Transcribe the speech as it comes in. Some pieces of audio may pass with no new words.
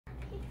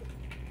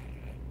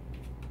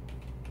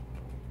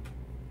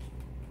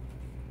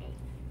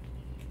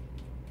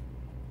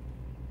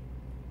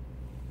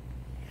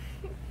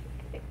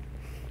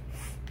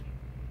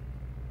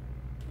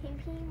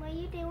Ping, what are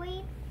you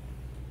doing?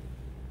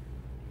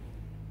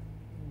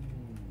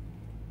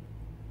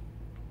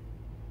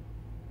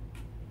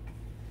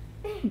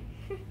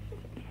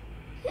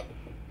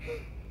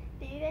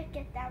 Do you guys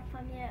get down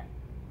from your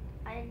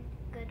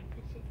good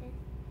position?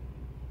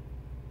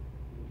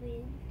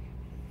 Win.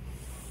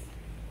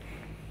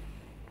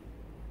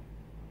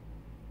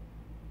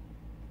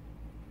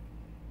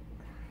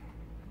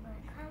 I'm gonna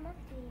climb up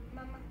to you,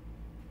 Mama.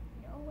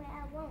 No way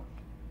I won't.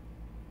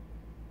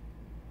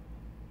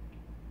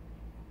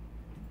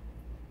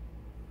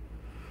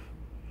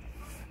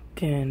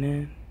 Dun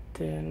it,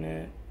 dun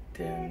it,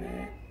 dun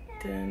it,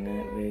 dun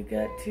it. We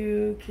got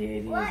two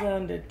kitties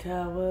on the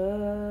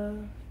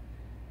tower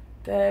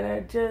that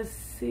are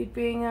just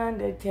sleeping on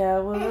the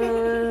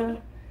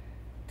tower.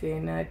 They're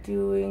not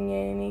doing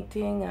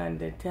anything on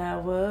the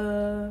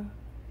tower.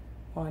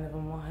 One of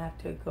them will have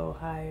to go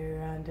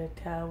higher on the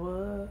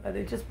tower. Are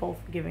they just both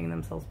giving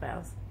themselves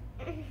baths?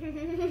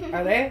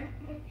 Are they?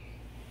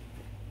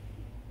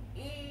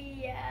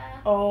 Yeah.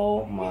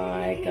 Oh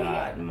my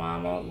God,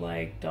 mama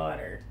like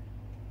daughter.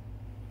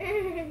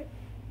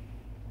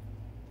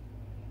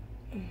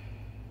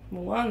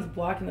 Mulan's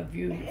blocking the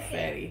view, you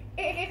fatty.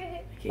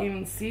 I can't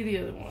even see the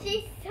other one.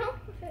 She's so...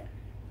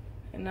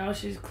 And now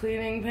she's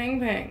cleaning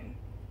Ping Ping.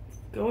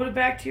 Go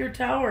back to your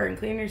tower and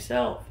clean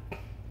yourself.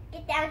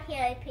 Get down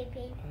here, Ping.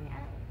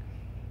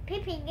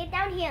 Ping, get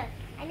down here.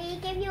 I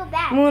need to give you a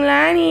bath.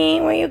 Mulani,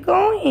 where you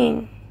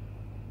going?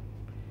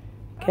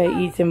 Okay,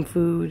 eat some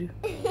food.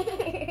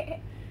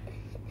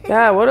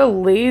 God, what a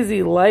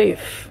lazy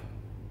life.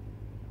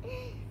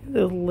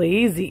 You're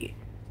lazy.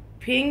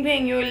 Ping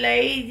Ping, you're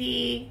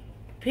lazy.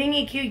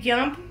 Pingy, cute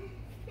jump.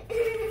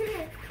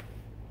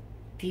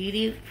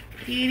 Dee-doo,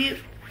 dee-doo,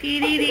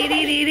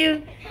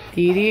 dee-doo-dee-doo-doo-doo.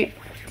 Dee-doo,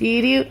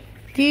 dee-doo,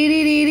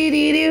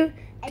 dee-doo-dee-doo-doo-doo.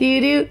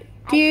 Dee-doo,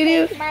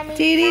 dee-doo,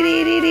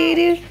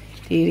 dee-doo-dee-doo-doo-doo.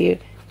 Dee-doo,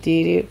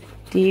 dee-doo,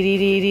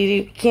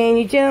 dee-doo-dee-doo-doo. Can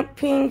you jump,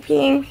 Ping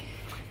Ping?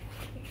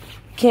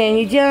 Can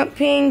you jump,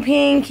 Ping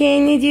Ping?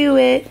 Can you do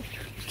it?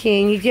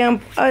 Can you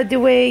jump all the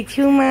way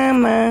to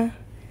Mama?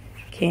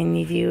 Can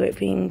you do it,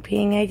 Ping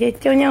Ping? I just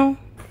don't know.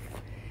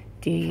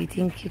 Do you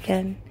think you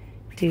can?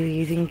 Do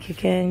you think you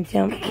can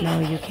jump? No,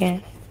 you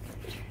can't.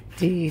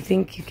 Do you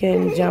think you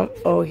can jump?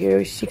 Oh,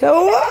 here she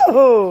goes.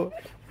 Whoa!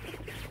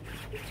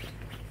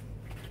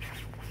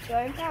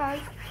 Going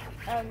past.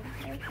 Oh,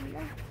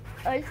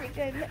 she's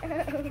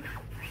going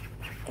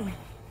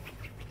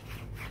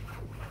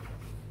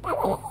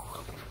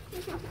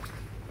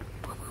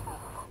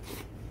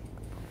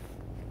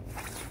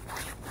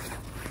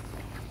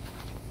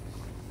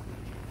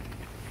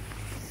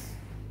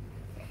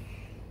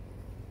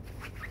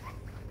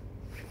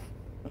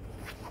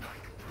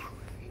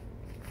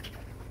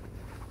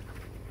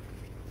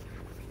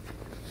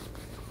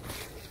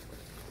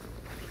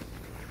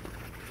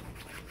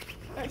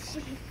Oh,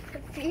 she's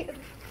confused.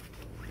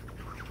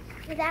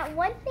 Is that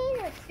one thing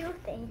or two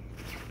things?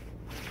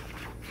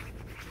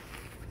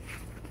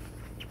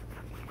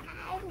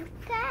 I'm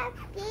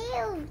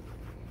confused.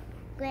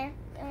 Grandma?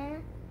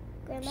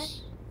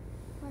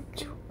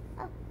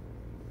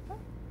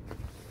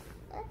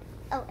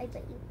 Oh, I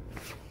bet you.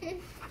 I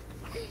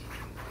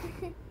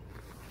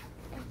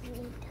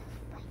need to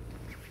fight.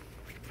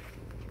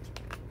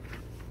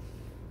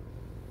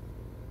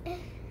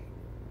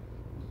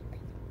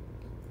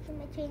 So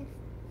my chains.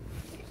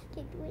 I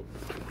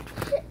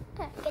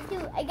can do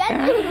it. I got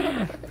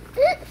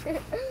you.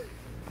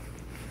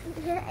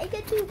 Yeah, I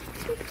got you.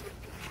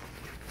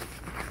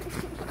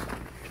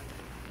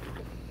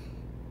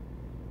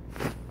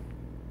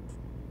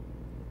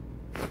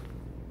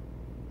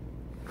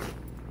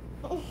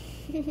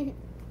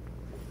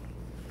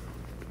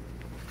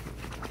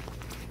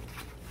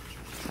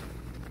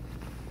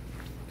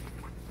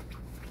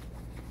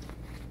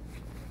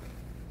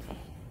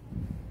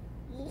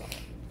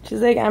 She's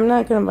like, I'm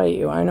not gonna bite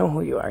you. I know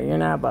who you are. You're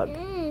not a bug.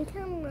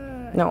 Come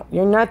on. No,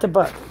 you're not the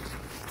bug.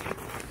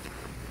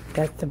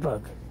 That's the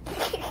bug.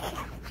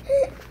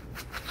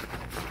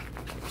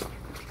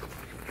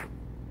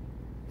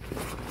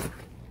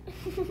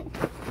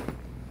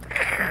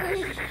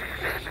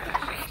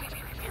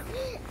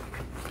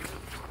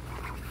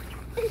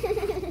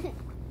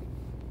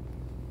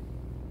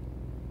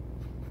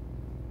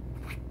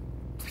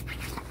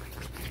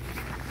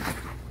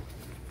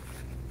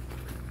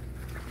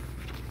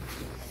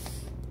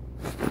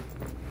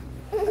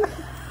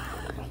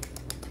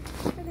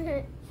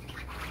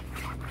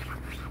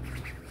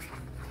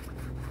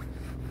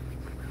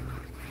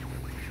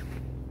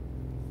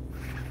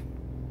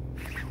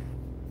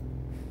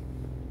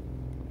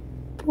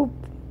 Poop.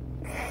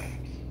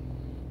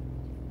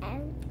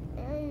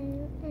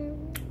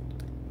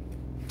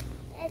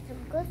 That's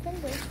some good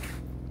fingers.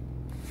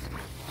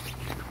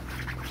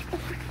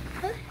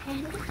 Her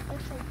hand is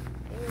so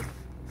big.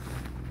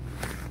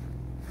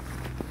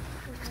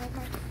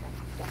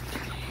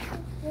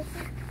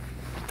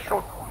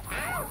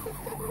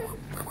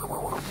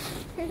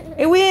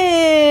 Hey,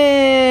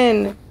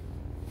 win!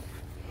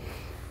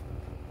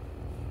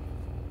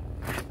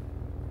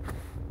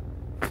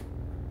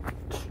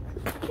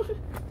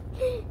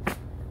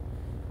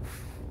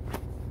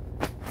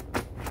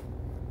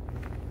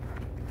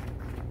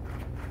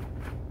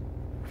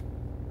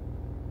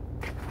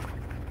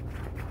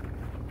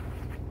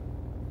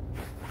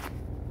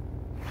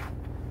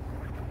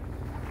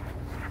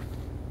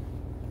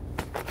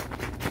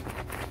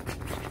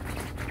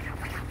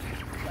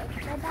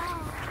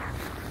 Bye-bye.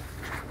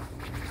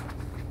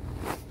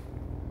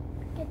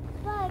 Get the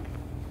bug.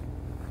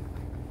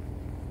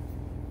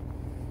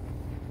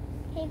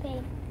 Hey,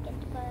 babe. Get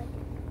the bug.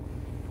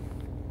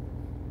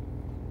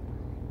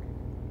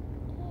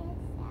 Yes,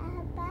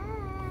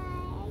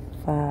 bye.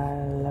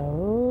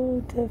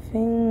 Follow the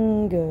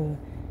finger.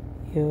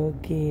 You're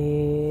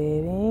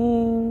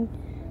getting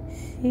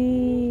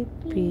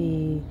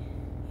sleepy.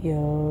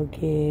 You're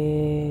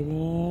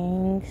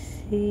getting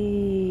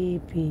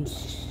sleepy.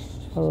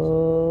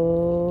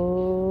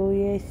 Oh,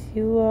 yes,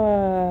 you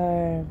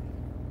are.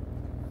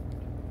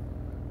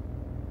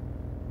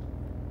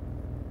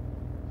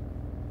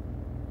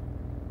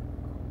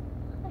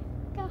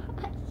 Oh,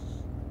 gosh.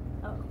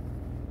 Oh.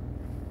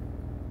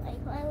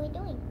 Like, what are we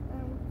doing?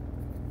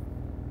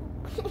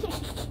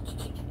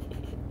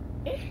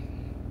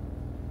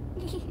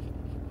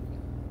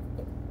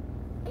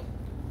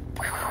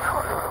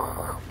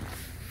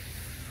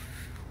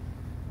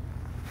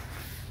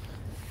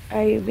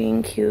 Are you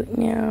being cute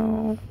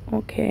now?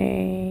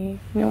 Okay.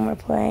 No more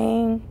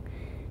playing?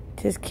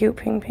 Just cute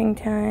ping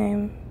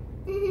time?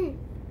 She's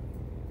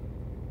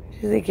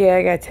like, yeah,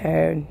 I got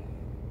tired.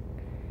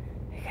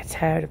 I got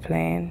tired of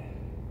playing.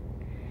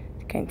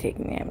 Just gonna take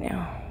a nap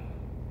now.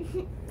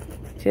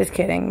 Just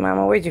kidding.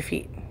 Mama, where's your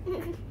feet?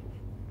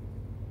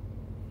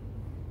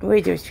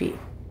 Where's your feet?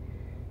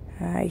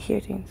 I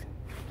hear things.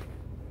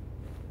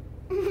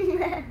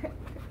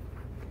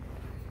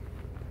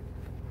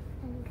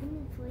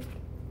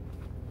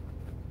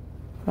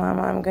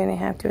 Mama, I'm going to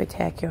have to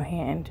attack your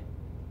hand.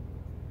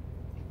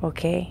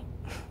 Okay?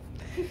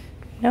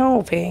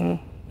 No, Ping.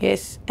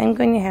 Yes, I'm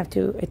going to have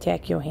to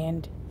attack your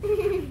hand.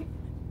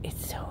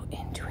 It's so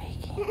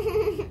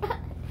intriguing.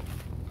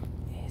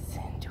 It's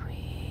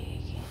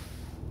intriguing.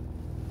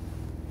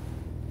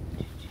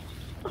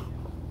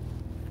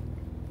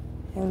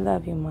 I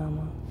love you,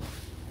 Mama.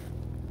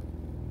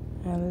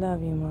 I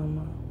love you,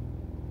 Mama.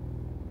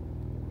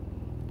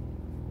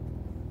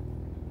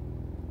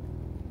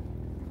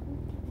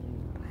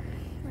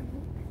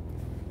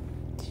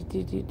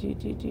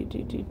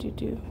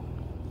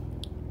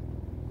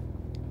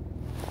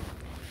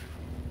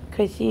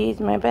 Cause she's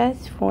my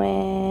best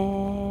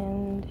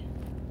friend.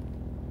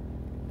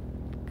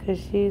 Cause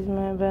she's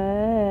my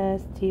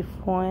bestie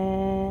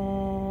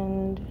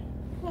friend.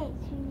 Hey,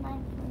 she's my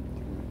friend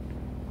too.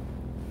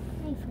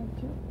 My friend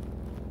too.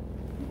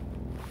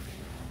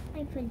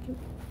 My friend too.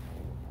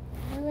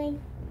 Really?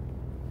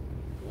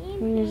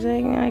 She's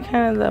like, I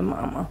kind of love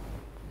Mama.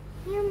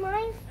 You're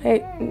my Hey,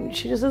 friend.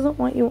 she just doesn't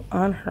want you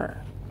on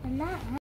her. I'm not.